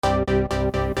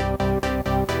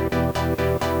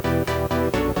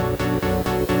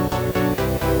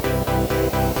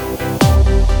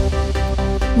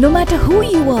No matter who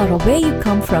you are or where you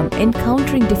come from,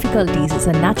 encountering difficulties is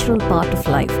a natural part of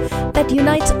life that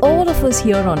unites all of us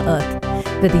here on earth.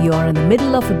 Whether you are in the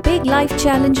middle of a big life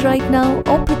challenge right now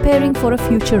or preparing for a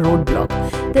future roadblock,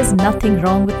 there's nothing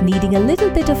wrong with needing a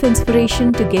little bit of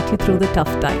inspiration to get you through the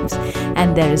tough times.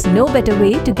 And there is no better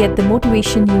way to get the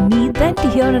motivation you need than to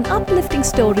hear an uplifting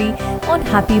story on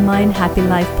Happy Mind, Happy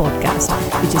Life podcast,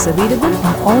 which is available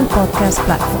on all podcast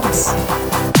platforms.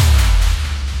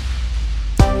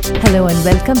 Hello and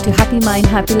welcome to Happy Mind,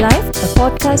 Happy Life, a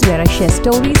podcast where I share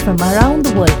stories from around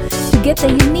the world to get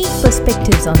their unique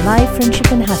perspectives on life, friendship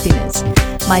and happiness.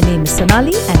 My name is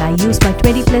Sonali and I use my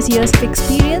 20 plus years of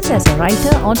experience as a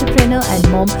writer, entrepreneur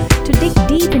and mom to dig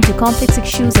deep into complex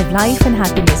issues of life and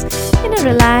happiness in a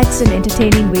relaxed and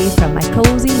entertaining way from my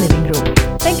cozy living room.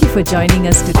 Thank you for joining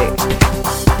us today.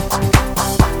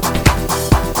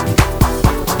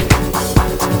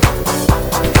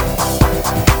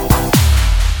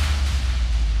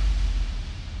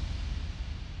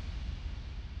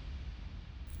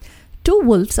 Two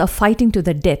wolves are fighting to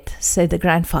the death, said the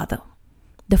grandfather.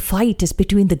 The fight is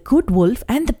between the good wolf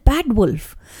and the bad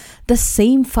wolf. The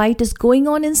same fight is going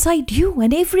on inside you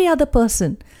and every other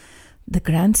person. The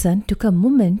grandson took a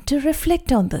moment to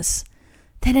reflect on this.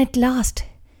 Then at last,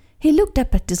 he looked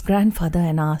up at his grandfather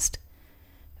and asked,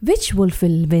 "Which wolf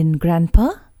will win,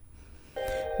 Grandpa?"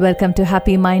 Welcome to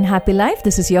Happy Mind, Happy Life.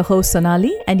 This is your host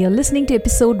Sonali and you're listening to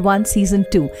episode 1, season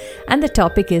 2, and the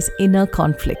topic is inner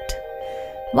conflict.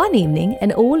 One evening,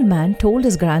 an old man told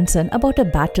his grandson about a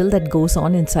battle that goes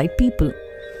on inside people.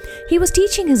 He was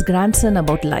teaching his grandson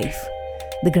about life.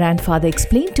 The grandfather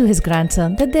explained to his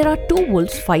grandson that there are two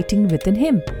wolves fighting within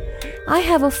him. "I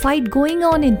have a fight going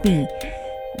on in me,"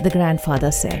 the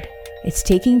grandfather said. "It's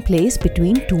taking place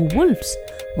between two wolves.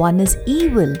 One is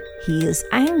evil. He is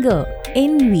anger,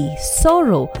 envy,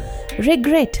 sorrow,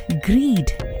 regret,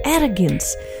 greed,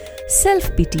 arrogance,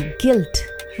 self-pity, guilt,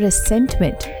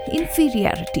 resentment,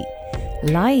 inferiority,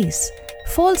 lies,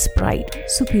 false pride,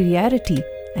 superiority,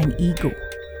 and ego."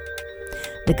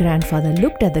 The grandfather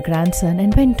looked at the grandson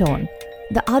and went on.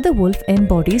 "The other wolf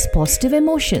embodies positive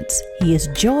emotions. He is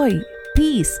joy,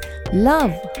 peace,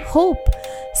 love, hope,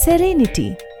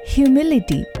 serenity,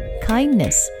 humility,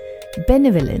 kindness,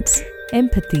 benevolence,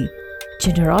 empathy,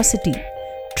 generosity,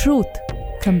 truth,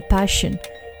 compassion,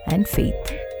 and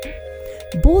faith."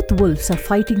 Both wolves are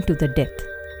fighting to the death.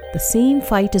 The same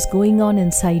fight is going on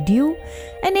inside you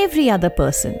and every other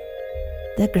person.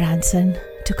 The grandson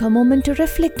took a moment to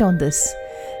reflect on this,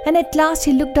 and at last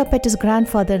he looked up at his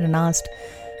grandfather and asked,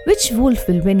 "Which wolf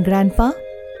will win, Grandpa?"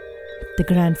 The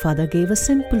grandfather gave a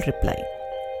simple reply,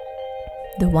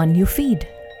 "The one you feed."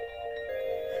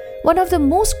 One of the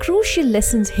most crucial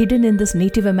lessons hidden in this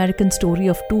Native American story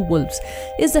of two wolves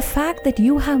is the fact that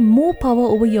you have more power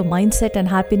over your mindset and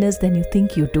happiness than you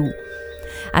think you do.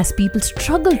 As people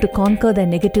struggle to conquer their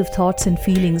negative thoughts and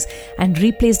feelings and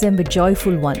replace them with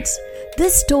joyful ones,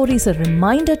 this story is a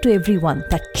reminder to everyone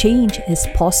that change is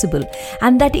possible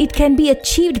and that it can be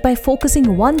achieved by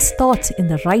focusing one's thoughts in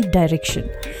the right direction.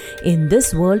 In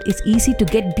this world, it's easy to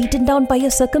get beaten down by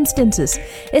your circumstances,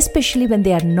 especially when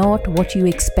they are not what you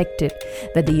expected.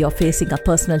 Whether you're facing a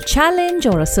personal challenge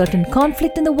or a certain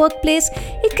conflict in the workplace,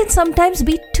 it can sometimes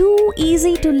be too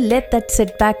easy to let that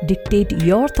setback dictate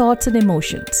your thoughts and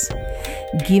emotions.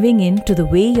 Giving in to the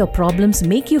way your problems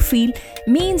make you feel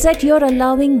means that you're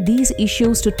allowing these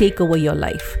issues to take over your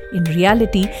life. In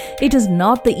reality, it is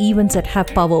not the events that have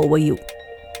power over you.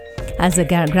 As the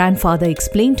grandfather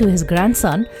explained to his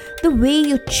grandson, the way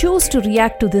you choose to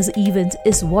react to these events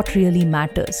is what really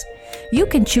matters. You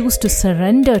can choose to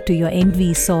surrender to your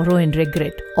envy, sorrow, and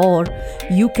regret, or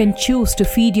you can choose to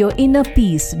feed your inner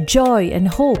peace, joy, and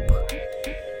hope.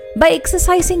 By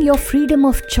exercising your freedom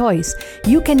of choice,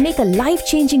 you can make a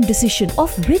life-changing decision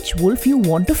of which wolf you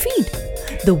want to feed.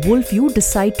 The wolf you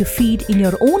decide to feed in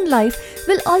your own life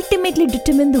will ultimately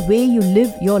determine the way you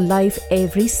live your life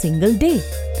every single day.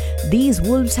 These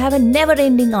wolves have a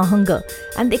never-ending hunger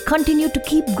and they continue to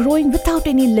keep growing without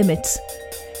any limits.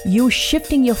 You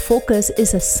shifting your focus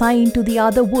is a sign to the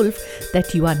other wolf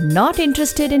that you are not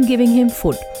interested in giving him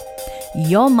food.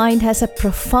 Your mind has a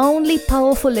profoundly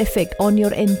powerful effect on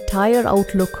your entire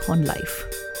outlook on life.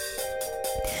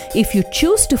 If you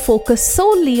choose to focus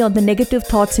solely on the negative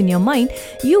thoughts in your mind,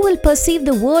 you will perceive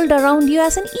the world around you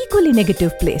as an equally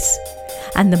negative place.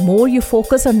 And the more you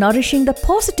focus on nourishing the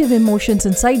positive emotions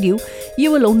inside you,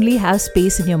 you will only have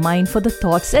space in your mind for the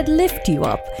thoughts that lift you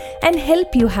up and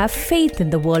help you have faith in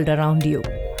the world around you.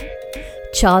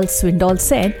 Charles Swindoll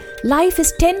said, "Life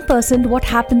is 10% what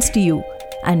happens to you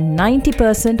and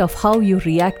 90% of how you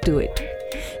react to it."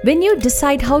 When you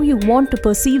decide how you want to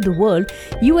perceive the world,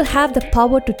 you will have the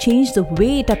power to change the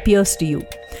way it appears to you.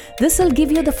 This will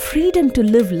give you the freedom to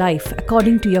live life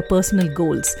according to your personal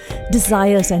goals,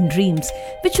 desires, and dreams,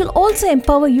 which will also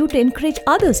empower you to encourage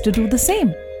others to do the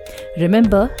same.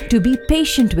 Remember to be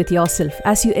patient with yourself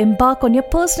as you embark on your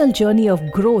personal journey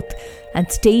of growth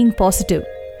and staying positive.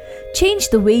 Change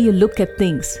the way you look at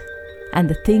things, and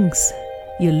the things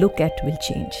you look at will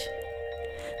change.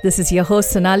 This is your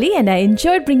host Sonali, and I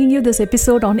enjoyed bringing you this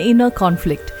episode on inner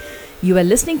conflict. You are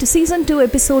listening to Season 2,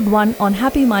 Episode 1 on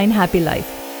Happy Mind, Happy Life.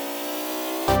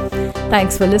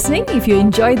 Thanks for listening. If you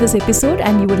enjoyed this episode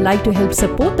and you would like to help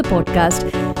support the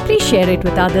podcast, please share it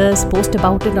with others, post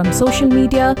about it on social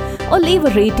media, or leave a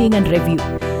rating and review.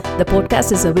 The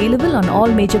podcast is available on all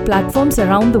major platforms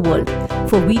around the world.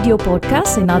 For video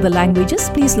podcasts in other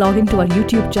languages, please log into our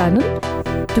YouTube channel.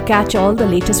 To catch all the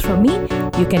latest from me,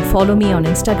 you can follow me on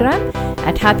Instagram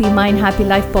at Happy Mind Happy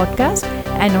Life Podcast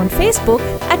and on Facebook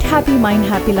at Happy Mind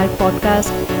Happy Life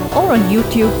Podcast or on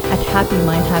YouTube at Happy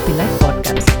Mind Happy Life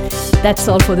Podcast. That's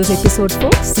all for this episode,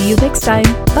 folks. See you next time.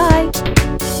 Bye.